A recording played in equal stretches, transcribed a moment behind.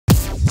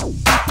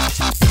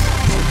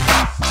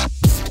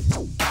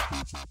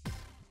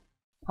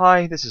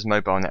Hi, this is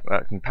Mobile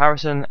Network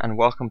Comparison and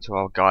welcome to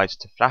our guide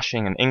to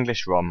flashing an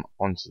English ROM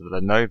onto the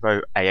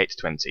Lenovo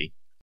A820.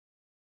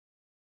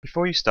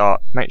 Before you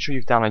start, make sure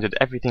you've downloaded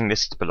everything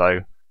listed below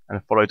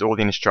and followed all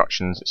the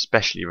instructions,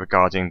 especially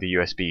regarding the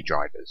USB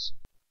drivers.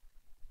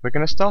 We're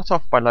going to start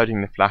off by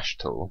loading the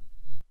Flashtool,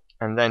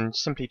 and then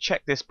simply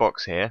check this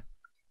box here,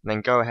 and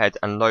then go ahead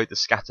and load the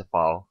scatter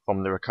file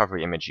from the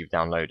recovery image you've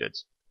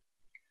downloaded.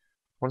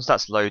 Once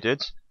that's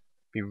loaded,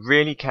 be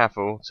really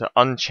careful to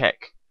uncheck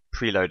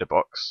preloader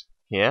box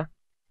here,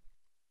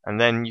 and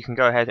then you can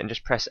go ahead and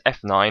just press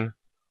F9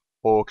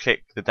 or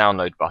click the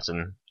download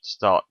button to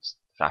start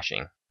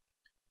flashing.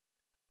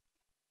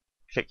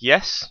 Click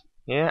yes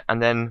here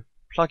and then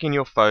plug in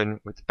your phone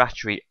with the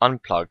battery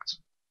unplugged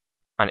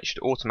and it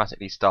should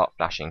automatically start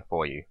flashing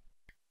for you.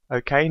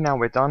 Okay, now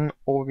we're done.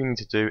 All we need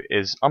to do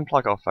is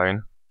unplug our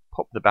phone,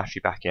 pop the battery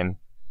back in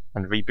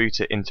and reboot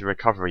it into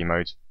recovery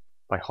mode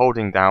by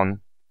holding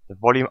down the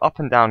volume up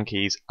and down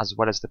keys as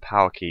well as the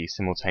power key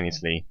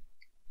simultaneously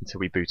until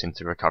we boot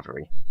into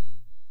recovery.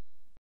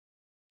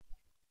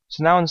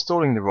 So now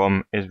installing the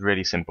ROM is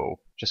really simple.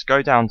 Just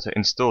go down to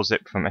Install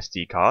Zip from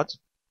SD card,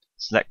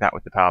 select that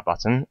with the power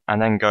button,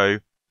 and then go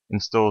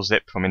Install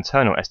Zip from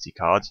internal SD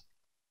card.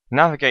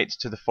 Navigate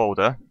to the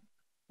folder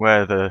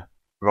where the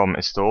ROM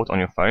is stored on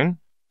your phone,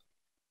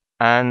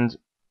 and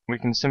we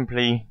can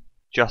simply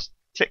just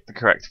click the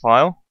correct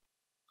file,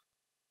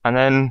 and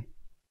then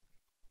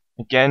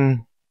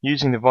again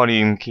using the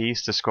volume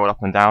keys to scroll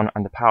up and down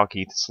and the power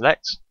key to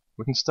select,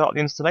 we can start the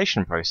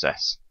installation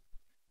process.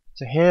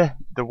 So here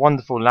the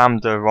wonderful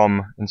Lambda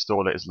ROM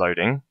installer is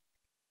loading,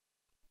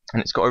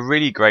 and it's got a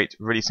really great,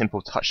 really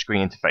simple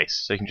touchscreen interface.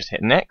 So you can just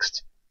hit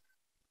next,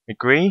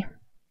 agree,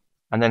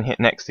 and then hit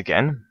next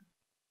again,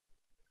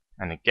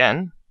 and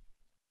again,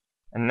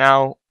 and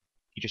now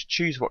you just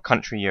choose what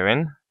country you're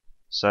in.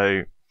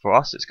 So for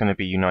us it's going to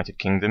be United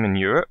Kingdom in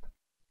Europe.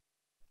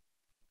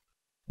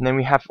 And then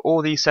we have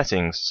all these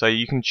settings, so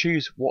you can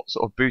choose what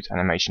sort of boot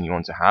animation you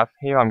want to have.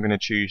 Here I'm going to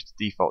choose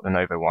the default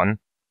Lenovo one.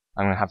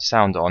 I'm going to have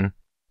sound on.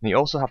 And you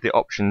also have the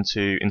option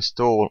to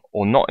install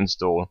or not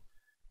install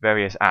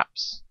various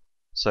apps.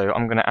 So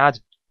I'm going to add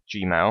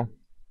Gmail,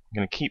 I'm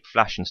going to keep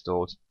Flash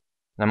installed,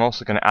 and I'm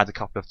also going to add a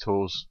couple of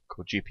tools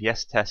called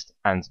GPS Test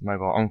and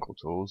Mobile Uncle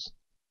tools.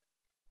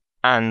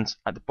 And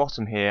at the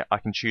bottom here I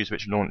can choose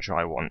which launcher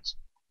I want.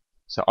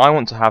 So I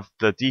want to have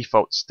the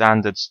default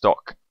standard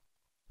stock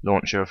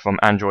launcher from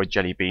Android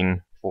Jelly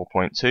Bean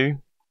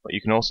 4.2, but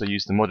you can also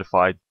use the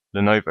modified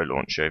Lenovo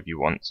launcher if you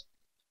want.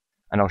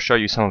 And I'll show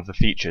you some of the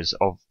features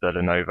of the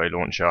Lenovo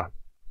launcher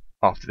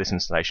after this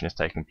installation has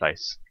taken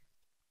place.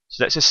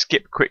 So let's just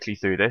skip quickly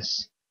through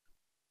this.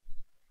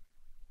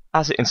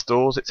 As it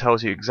installs, it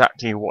tells you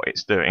exactly what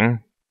it's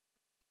doing,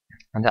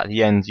 and at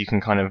the end you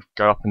can kind of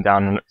go up and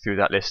down and look through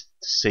that list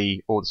to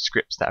see all the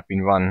scripts that have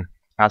been run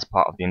as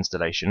part of the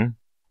installation.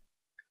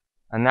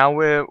 And now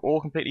we're all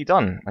completely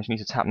done. I just need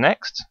to tap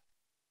next,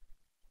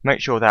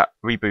 make sure that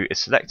reboot is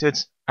selected,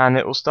 and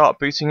it will start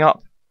booting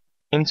up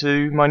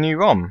into my new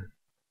ROM.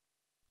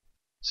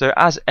 So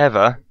as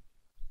ever,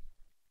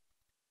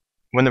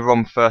 when the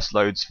ROM first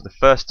loads for the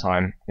first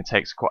time, it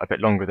takes quite a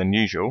bit longer than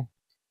usual,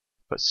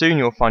 but soon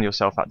you'll find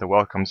yourself at the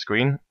welcome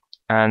screen,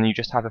 and you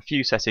just have a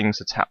few settings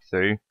to tap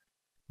through.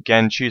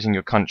 Again, choosing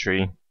your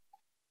country,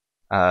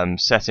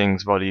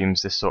 settings,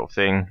 volumes, this sort of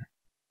thing,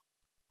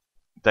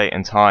 date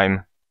and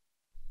time,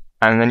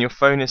 and then your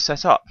phone is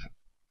set up.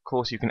 Of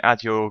course, you can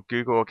add your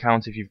Google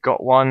account if you've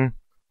got one.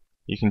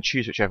 You can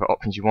choose whichever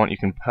options you want. You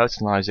can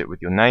personalize it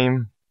with your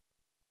name.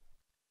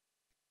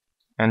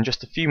 And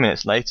just a few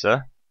minutes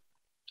later,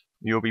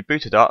 you'll be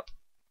booted up,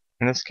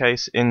 in this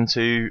case,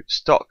 into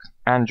stock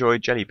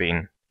Android Jelly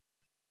Bean.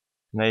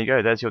 And there you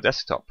go, there's your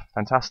desktop.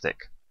 Fantastic.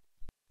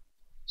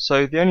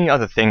 So the only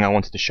other thing I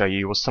wanted to show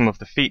you was some of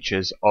the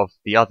features of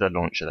the other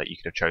launcher that you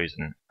could have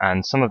chosen.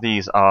 And some of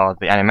these are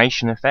the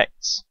animation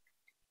effects.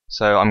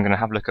 So I'm going to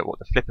have a look at what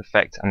the flip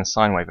effect and the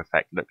sine wave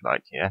effect look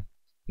like here.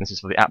 This is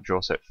for the app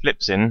drawer, so it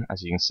flips in,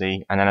 as you can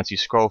see, and then as you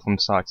scroll from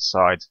side to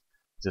side,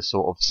 there's a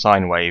sort of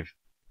sine wave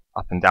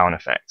up and down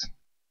effect.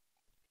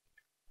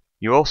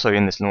 You also,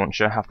 in this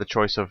launcher, have the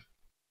choice of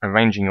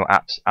arranging your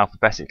apps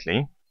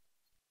alphabetically.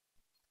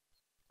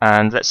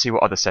 And let's see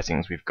what other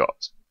settings we've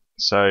got.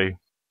 So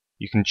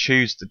you can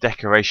choose the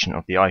decoration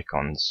of the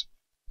icons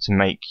to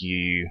make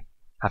you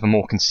have a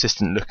more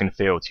consistent look and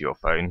feel to your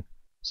phone.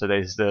 So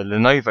there's the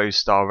Lenovo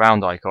style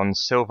round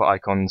icons, silver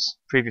icons.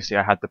 Previously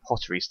I had the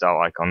pottery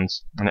style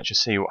icons, and let's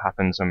just see what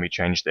happens when we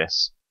change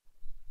this.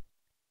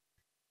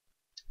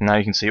 Now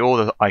you can see all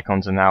the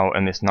icons are now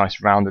in this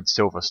nice rounded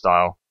silver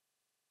style.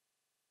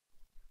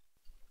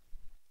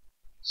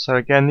 So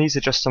again, these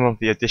are just some of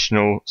the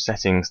additional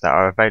settings that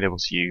are available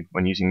to you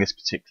when using this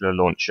particular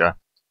launcher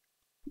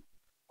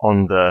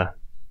on the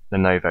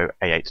Lenovo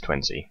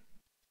A820.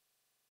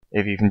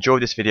 If you've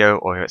enjoyed this video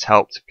or if it's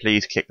helped,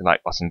 please click the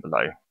like button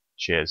below.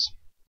 Cheers.